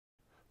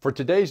For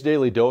today's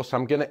Daily Dose,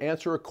 I'm going to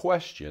answer a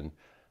question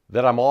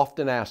that I'm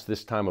often asked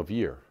this time of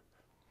year.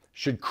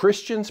 Should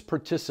Christians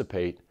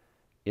participate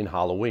in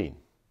Halloween?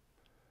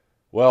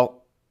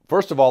 Well,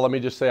 first of all, let me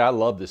just say I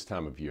love this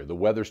time of year. The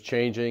weather's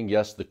changing.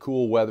 Yes, the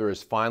cool weather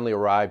has finally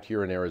arrived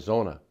here in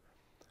Arizona.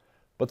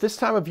 But this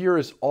time of year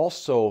is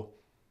also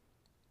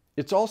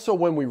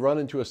when we run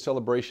into a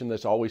celebration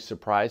that's always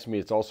surprised me.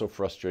 It's also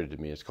frustrated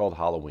me. It's called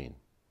Halloween.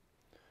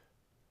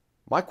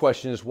 My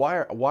question is,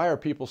 why are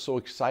people so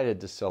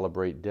excited to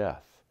celebrate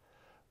death?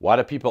 Why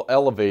do people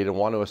elevate and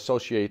want to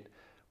associate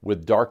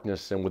with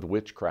darkness and with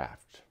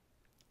witchcraft?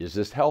 Is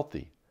this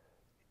healthy?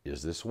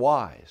 Is this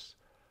wise?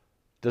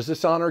 Does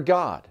this honor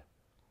God?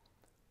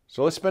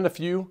 So let's spend a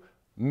few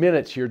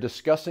minutes here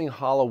discussing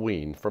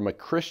Halloween from a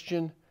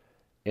Christian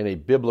and a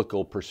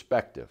biblical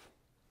perspective.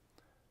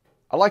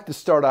 I'd like to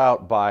start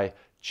out by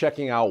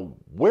checking out,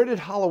 where did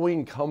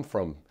Halloween come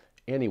from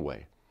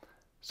anyway?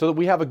 So that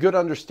we have a good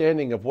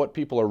understanding of what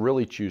people are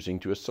really choosing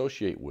to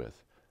associate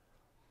with.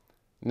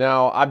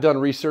 Now, I've done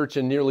research,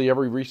 and nearly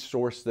every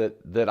resource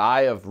that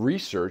I have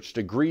researched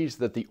agrees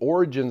that the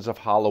origins of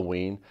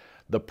Halloween,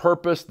 the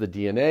purpose, the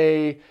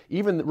DNA,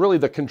 even really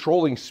the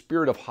controlling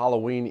spirit of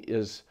Halloween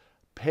is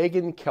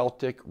pagan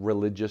Celtic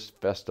religious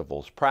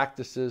festivals,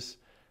 practices,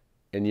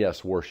 and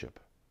yes, worship.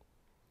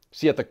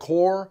 See, at the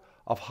core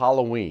of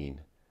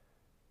Halloween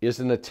is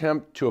an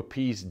attempt to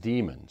appease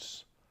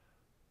demons.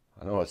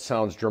 I know it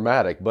sounds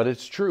dramatic, but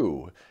it's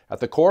true. At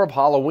the core of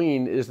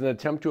Halloween is an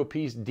attempt to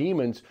appease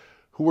demons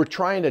who were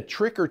trying to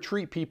trick or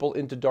treat people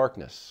into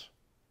darkness.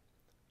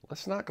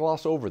 Let's not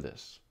gloss over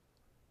this.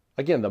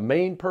 Again, the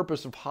main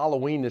purpose of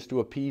Halloween is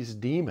to appease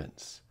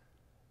demons.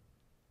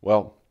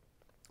 Well,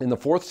 in the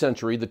 4th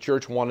century, the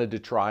church wanted to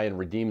try and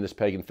redeem this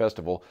pagan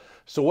festival.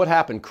 So what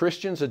happened?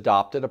 Christians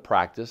adopted a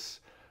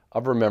practice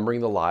of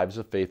remembering the lives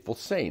of faithful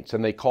saints,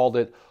 and they called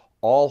it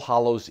All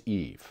Hallows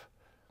Eve.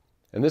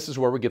 And this is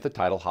where we get the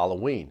title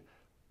Halloween.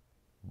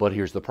 But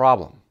here's the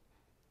problem.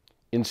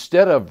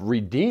 Instead of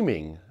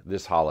redeeming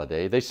this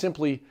holiday, they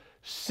simply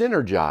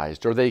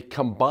synergized, or they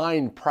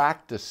combined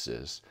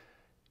practices,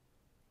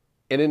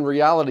 and in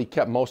reality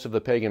kept most of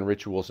the pagan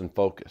rituals in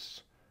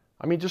focus.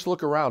 I mean, just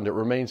look around. It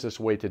remains this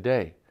way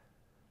today.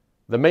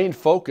 The main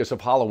focus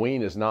of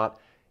Halloween is not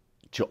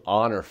to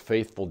honor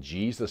faithful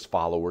Jesus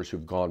followers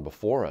who've gone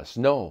before us.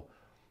 No,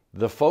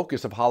 the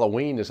focus of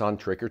Halloween is on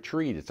trick or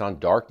treat. It's on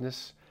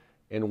darkness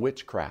and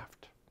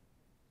witchcraft.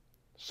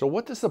 So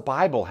what does the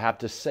Bible have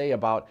to say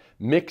about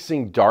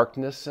mixing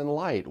darkness and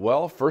light?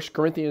 Well, 1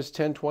 Corinthians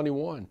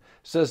 10:21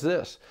 says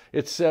this.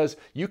 It says,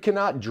 you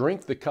cannot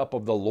drink the cup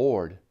of the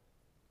Lord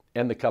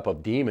and the cup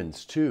of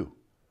demons too.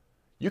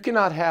 You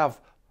cannot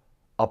have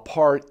a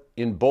part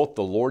in both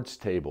the Lord's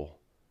table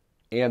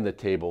and the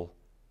table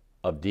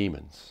of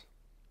demons.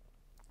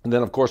 And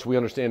then, of course, we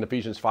understand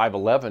Ephesians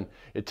 5:11.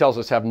 It tells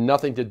us, have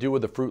nothing to do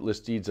with the fruitless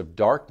deeds of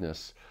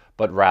darkness,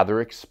 but rather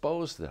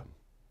expose them.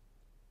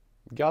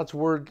 God's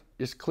word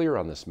is clear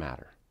on this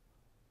matter.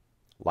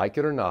 Like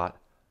it or not,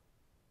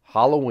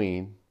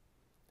 Halloween,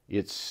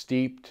 it's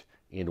steeped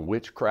in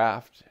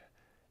witchcraft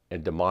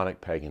and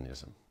demonic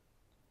paganism.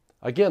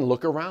 Again,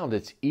 look around.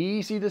 It's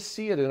easy to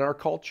see it in our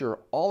culture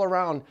all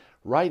around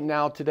right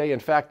now today. In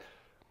fact,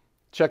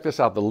 check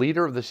this out. The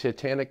leader of the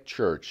Satanic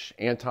Church,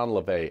 Anton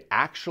LaVey,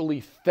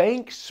 actually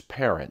thanks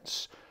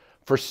parents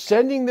for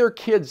sending their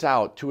kids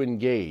out to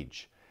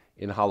engage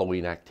in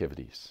Halloween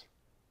activities.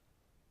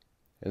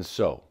 And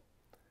so,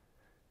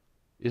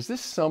 is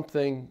this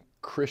something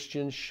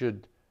Christians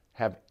should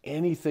have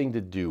anything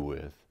to do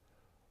with,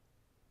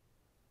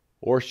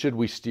 or should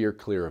we steer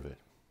clear of it?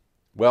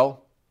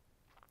 Well,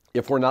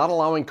 if we're not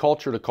allowing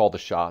culture to call the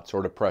shots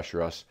or to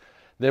pressure us,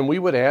 then we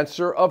would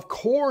answer, of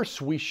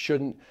course we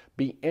shouldn't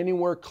be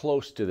anywhere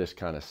close to this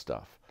kind of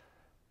stuff.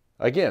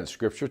 Again,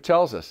 Scripture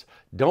tells us,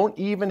 don't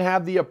even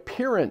have the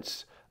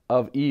appearance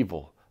of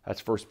evil.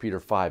 That's 1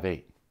 Peter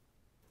 5:8.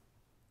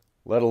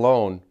 Let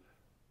alone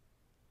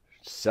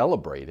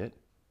celebrate it,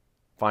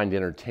 find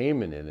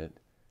entertainment in it,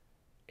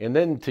 and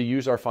then to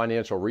use our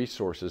financial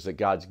resources that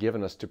God's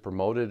given us to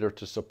promote it or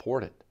to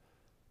support it.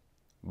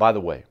 By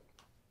the way,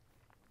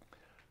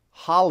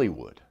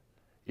 Hollywood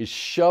is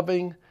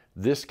shoving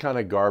this kind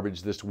of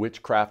garbage, this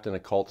witchcraft and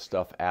occult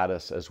stuff at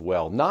us as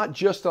well. Not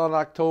just on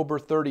October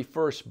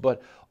 31st,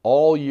 but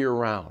all year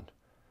round.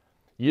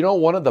 You know,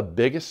 one of the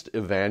biggest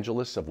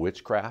evangelists of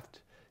witchcraft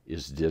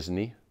is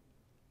Disney.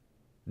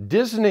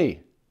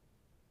 Disney!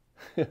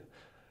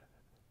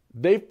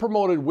 They've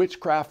promoted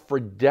witchcraft for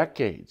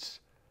decades,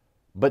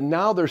 but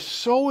now they're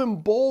so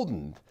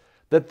emboldened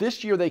that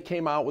this year they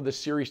came out with a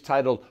series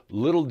titled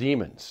Little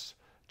Demons.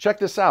 Check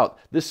this out.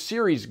 This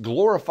series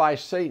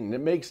glorifies Satan. It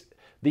makes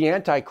the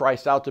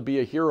Antichrist out to be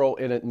a hero,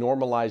 and it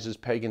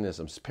normalizes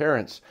paganism.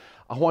 Parents,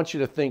 I want you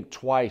to think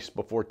twice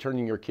before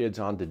turning your kids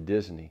on to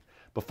Disney,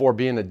 before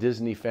being a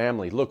Disney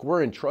family. Look,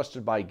 we're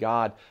entrusted by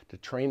God to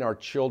train our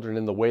children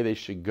in the way they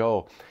should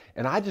go.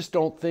 And I just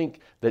don't think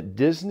that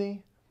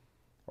Disney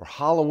or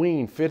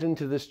Halloween fit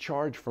into this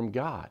charge from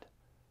God.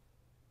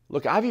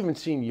 Look, I've even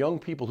seen young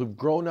people who've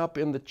grown up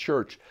in the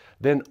church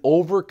then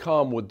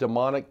overcome with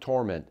demonic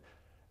torment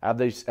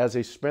as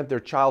they spent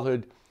their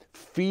childhood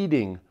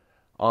feeding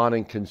on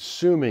and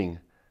consuming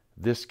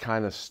this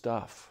kind of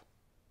stuff.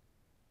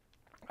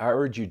 I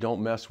urge you,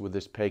 don't mess with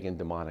this pagan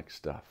demonic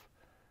stuff.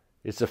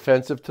 It's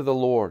offensive to the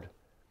Lord,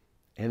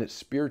 and it's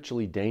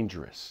spiritually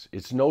dangerous.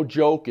 It's no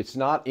joke. It's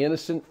not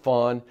innocent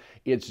fun.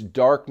 It's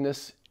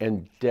darkness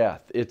and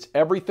death. It's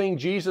everything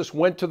Jesus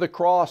went to the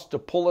cross to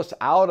pull us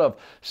out of.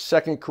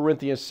 2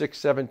 Corinthians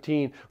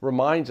 6:17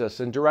 reminds us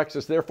and directs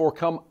us, therefore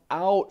come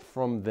out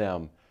from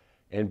them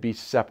and be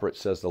separate,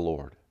 says the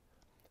Lord.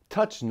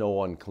 Touch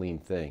no unclean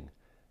thing,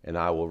 and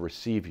I will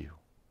receive you.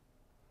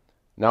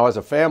 Now, as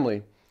a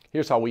family,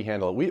 here's how we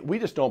handle it. We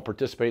just don't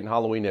participate in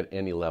Halloween at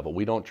any level.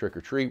 We don't trick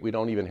or treat. We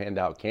don't even hand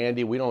out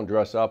candy. We don't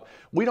dress up.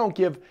 We don't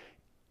give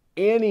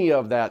any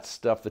of that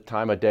stuff the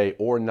time of day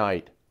or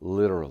night,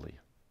 literally.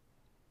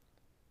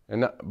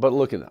 But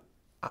look at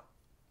that.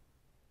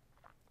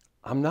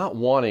 I'm not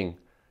wanting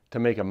to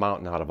make a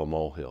mountain out of a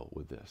molehill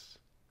with this.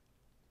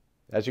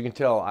 As you can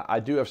tell, I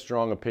do have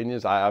strong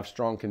opinions. I have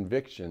strong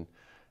conviction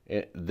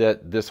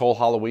that this whole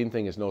Halloween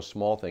thing is no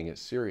small thing.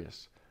 It's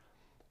serious.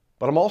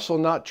 But I'm also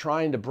not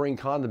trying to bring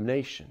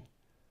condemnation.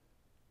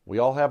 We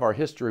all have our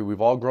history. We've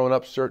all grown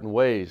up certain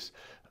ways.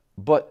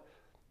 But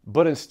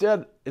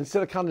instead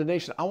of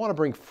condemnation, I want to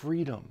bring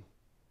freedom.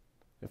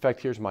 In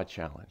fact, here's my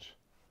challenge.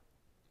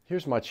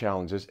 Here's my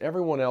challenge. As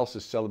everyone else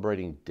is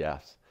celebrating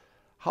death,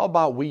 how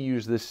about we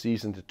use this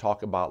season to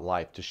talk about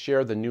life, to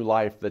share the new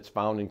life that's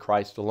found in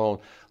Christ alone?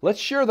 Let's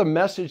share the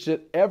message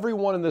that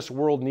everyone in this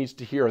world needs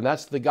to hear, and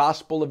that's the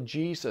gospel of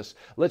Jesus.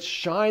 Let's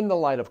shine the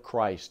light of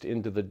Christ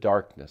into the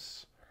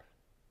darkness.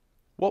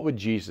 What would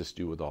Jesus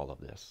do with all of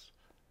this?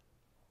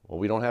 Well,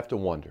 we don't have to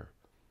wonder.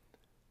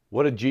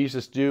 What did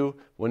Jesus do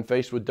when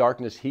faced with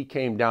darkness? He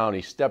came down.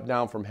 He stepped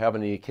down from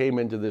heaven and he came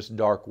into this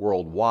dark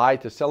world. Why?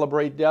 To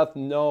celebrate death?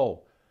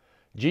 No.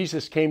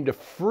 Jesus came to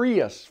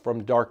free us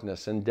from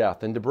darkness and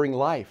death and to bring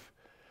life.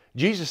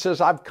 Jesus says,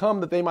 I've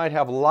come that they might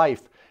have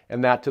life,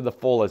 and that to the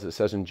full, as it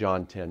says in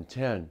John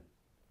 10:10.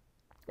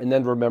 And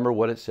then remember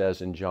what it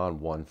says in John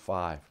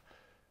 1:5. It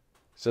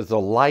says, the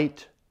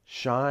light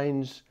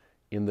shines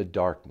in the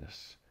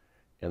darkness,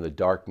 and the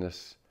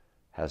darkness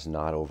has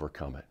not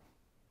overcome it.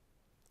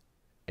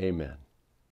 Amen.